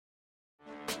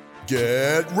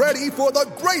Get ready for the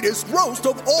greatest roast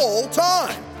of all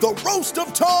time, the Roast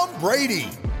of Tom Brady,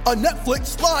 a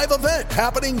Netflix live event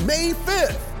happening May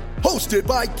 5th. Hosted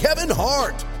by Kevin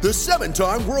Hart, the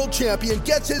 7-time world champion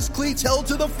gets his cleats held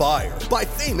to the fire by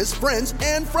famous friends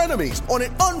and frenemies on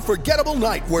an unforgettable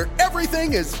night where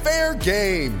everything is fair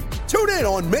game. Tune in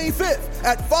on May 5th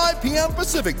at 5 p.m.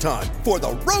 Pacific time for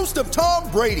the Roast of Tom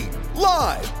Brady,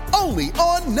 live only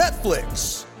on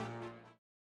Netflix.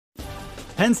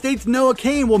 Penn State's Noah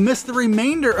Cain will miss the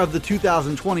remainder of the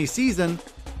 2020 season.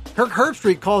 Kirk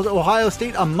Herbstreit calls Ohio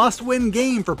State a must-win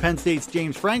game for Penn State's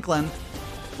James Franklin.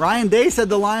 Ryan Day said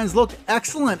the Lions looked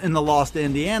excellent in the loss to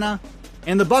Indiana,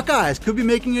 and the Buckeyes could be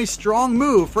making a strong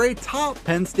move for a top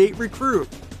Penn State recruit.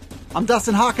 I'm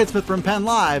Dustin Hockensmith from Penn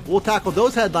Live. We'll tackle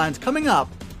those headlines coming up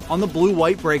on the Blue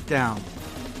White Breakdown.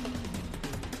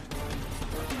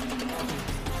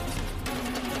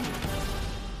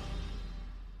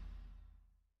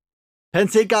 Penn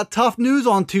State got tough news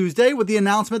on Tuesday with the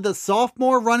announcement that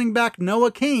sophomore running back Noah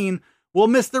Cain will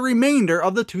miss the remainder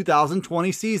of the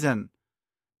 2020 season.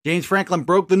 James Franklin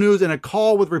broke the news in a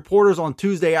call with reporters on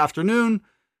Tuesday afternoon,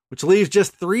 which leaves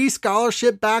just 3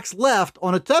 scholarship backs left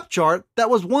on a depth chart that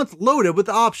was once loaded with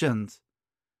options.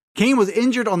 Cain was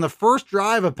injured on the first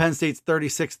drive of Penn State's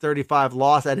 36-35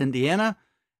 loss at Indiana,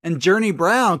 and Journey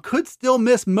Brown could still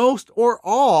miss most or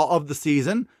all of the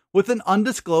season with an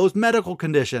undisclosed medical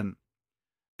condition.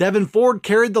 Devin Ford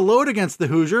carried the load against the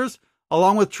Hoosiers,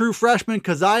 along with true freshmen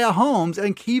Keziah Holmes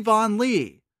and Kevon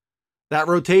Lee. That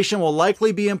rotation will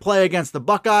likely be in play against the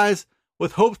Buckeyes,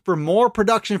 with hopes for more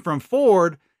production from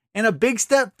Ford and a big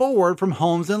step forward from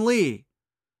Holmes and Lee.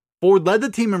 Ford led the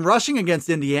team in rushing against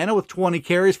Indiana with 20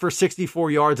 carries for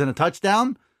 64 yards and a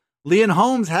touchdown. Lee and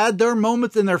Holmes had their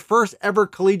moments in their first ever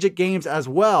collegiate games as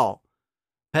well.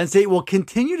 Penn State will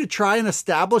continue to try and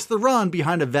establish the run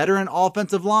behind a veteran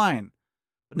offensive line.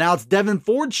 But now it's Devin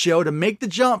Ford's show to make the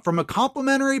jump from a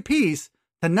complimentary piece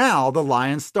to now the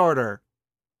Lions starter.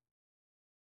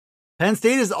 Penn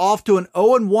State is off to an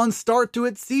 0-1 start to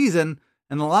its season,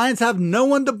 and the Lions have no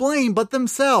one to blame but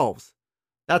themselves.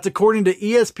 That's according to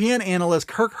ESPN analyst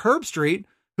Kirk Herbstreit,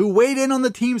 who weighed in on the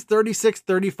team's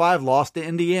 36-35 loss to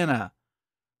Indiana.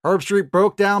 Herbstreit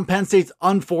broke down Penn State's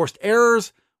unforced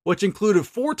errors, which included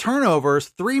 4 turnovers,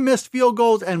 3 missed field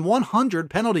goals, and 100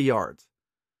 penalty yards.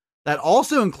 That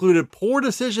also included poor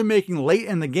decision-making late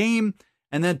in the game,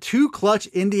 and then 2 clutch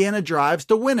Indiana drives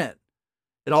to win it.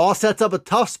 It all sets up a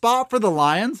tough spot for the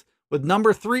Lions, with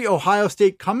number 3 Ohio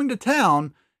State coming to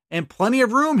town and plenty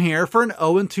of room here for an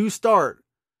 0-2 start.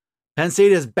 Penn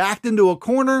State is backed into a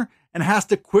corner and has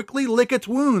to quickly lick its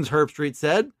wounds, Herbstreit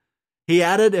said. He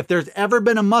added, if there's ever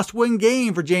been a must-win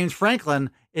game for James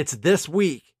Franklin, it's this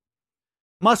week.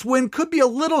 Must-win could be a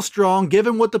little strong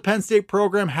given what the Penn State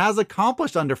program has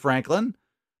accomplished under Franklin,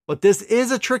 but this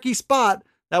is a tricky spot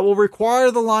that will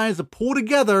require the Lions to pull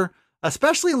together,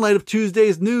 especially in light of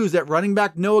Tuesday's news that running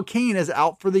back Noah Cain is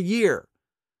out for the year.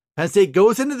 Penn State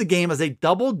goes into the game as a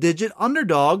double-digit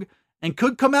underdog and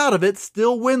could come out of it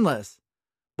still winless.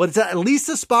 But it's at least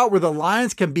a spot where the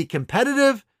Lions can be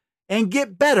competitive and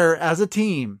get better as a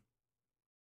team.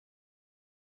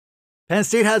 Penn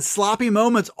State had sloppy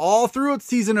moments all through its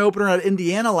season opener at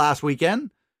Indiana last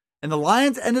weekend, and the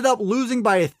Lions ended up losing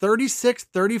by a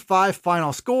 36-35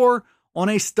 final score on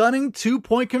a stunning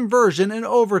 2-point conversion in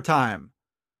overtime.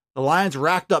 The Lions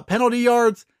racked up penalty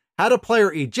yards, had a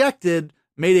player ejected,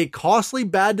 made a costly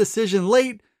bad decision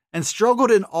late, and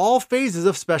struggled in all phases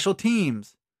of special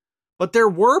teams. But there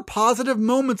were positive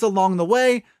moments along the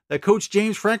way that Coach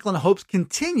James Franklin hopes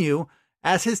continue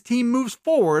as his team moves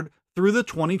forward through the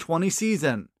 2020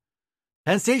 season.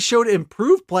 Penn State showed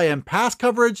improved play in pass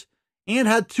coverage and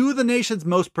had 2 of the nation's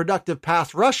most productive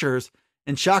pass rushers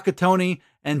in Shaka Toney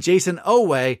and Jason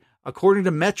Owe, according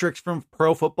to metrics from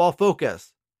Pro Football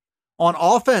Focus. On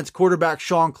offense, quarterback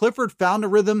Sean Clifford found a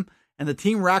rhythm, and the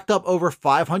team racked up over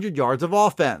 500 yards of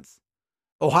offense.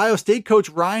 Ohio State coach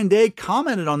Ryan Day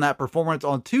commented on that performance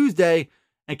on Tuesday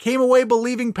and came away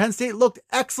believing Penn State looked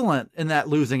excellent in that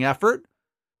losing effort.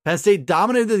 Penn State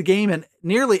dominated the game in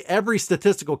nearly every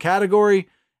statistical category,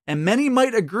 and many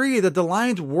might agree that the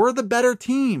Lions were the better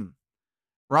team.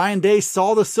 Ryan Day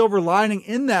saw the silver lining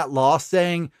in that loss,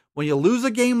 saying, when you lose a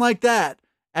game like that,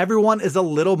 everyone is a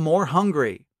little more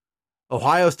hungry.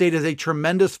 Ohio State is a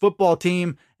tremendous football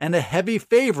team and a heavy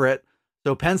favorite,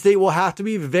 so Penn State will have to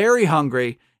be very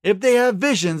hungry if they have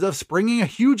visions of springing a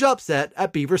huge upset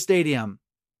at Beaver Stadium.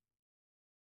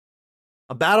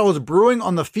 A battle is brewing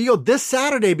on the field this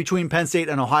Saturday between Penn State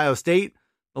and Ohio State.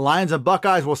 The Lions and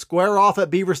Buckeyes will square off at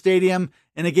Beaver Stadium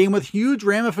in a game with huge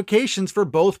ramifications for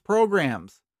both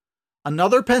programs.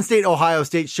 Another Penn State-Ohio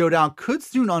State showdown could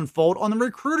soon unfold on the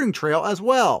recruiting trail as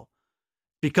well.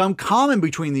 Become common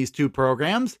between these two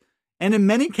programs, and in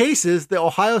many cases, the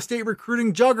Ohio State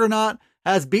recruiting juggernaut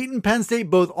has beaten Penn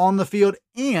State both on the field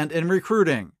and in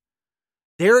recruiting.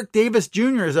 Derek Davis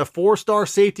Jr. is a 4-star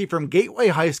safety from Gateway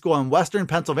High School in Western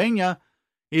Pennsylvania.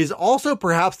 He is also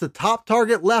perhaps the top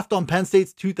target left on Penn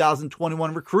State's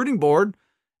 2021 recruiting board,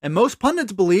 and most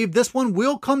pundits believe this one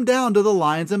will come down to the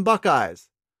Lions and Buckeyes.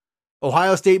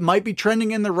 Ohio State might be trending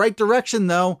in the right direction,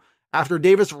 though, after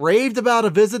Davis raved about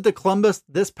a visit to Columbus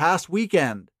this past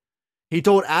weekend. He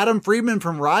told Adam Friedman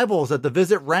from Rivals that the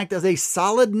visit ranked as a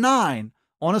solid 9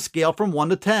 on a scale from 1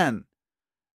 to 10.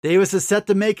 Davis is set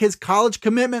to make his college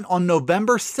commitment on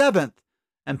November 7th,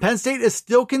 and Penn State is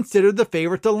still considered the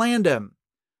favorite to land him.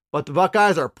 But the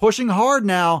Buckeyes are pushing hard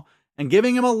now and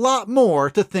giving him a lot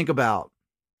more to think about.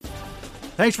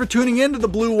 Thanks for tuning in to the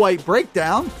Blue White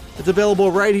Breakdown. It's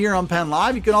available right here on Penn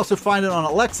Live. You can also find it on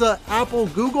Alexa, Apple,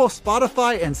 Google,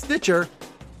 Spotify, and Stitcher.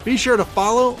 Be sure to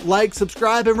follow, like,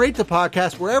 subscribe, and rate the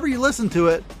podcast wherever you listen to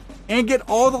it, and get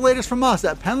all the latest from us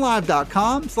at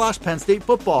PennLive.com/Penn State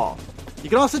Football. You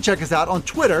can also check us out on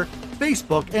Twitter,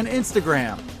 Facebook, and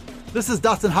Instagram. This is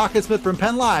Dustin Hawkinsmith from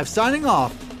Penn Live signing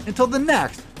off until the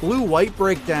next Blue White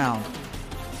Breakdown.